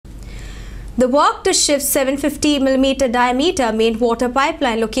The work to shift 750 mm diameter main water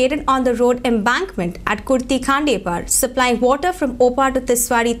pipeline located on the road embankment at Curti Khandepar, supplying water from Opa to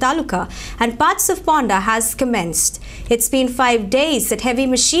Tiswari Taluka and parts of Ponda, has commenced. It's been 5 days that heavy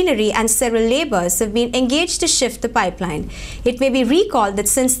machinery and several labours have been engaged to shift the pipeline. It may be recalled that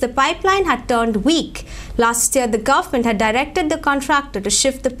since the pipeline had turned weak, last year the government had directed the contractor to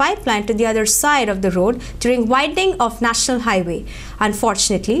shift the pipeline to the other side of the road during widening of National Highway.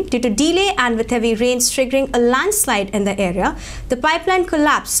 Unfortunately, due to delay and with heavy rains triggering a landslide in the area, the pipeline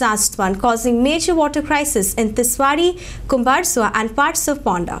collapsed last month, causing major water crisis in Tiswari, Kumbarswa and parts of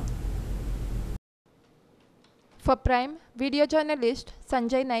Ponda. For Prime, video journalist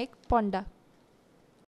Sanjay Naik, Ponda.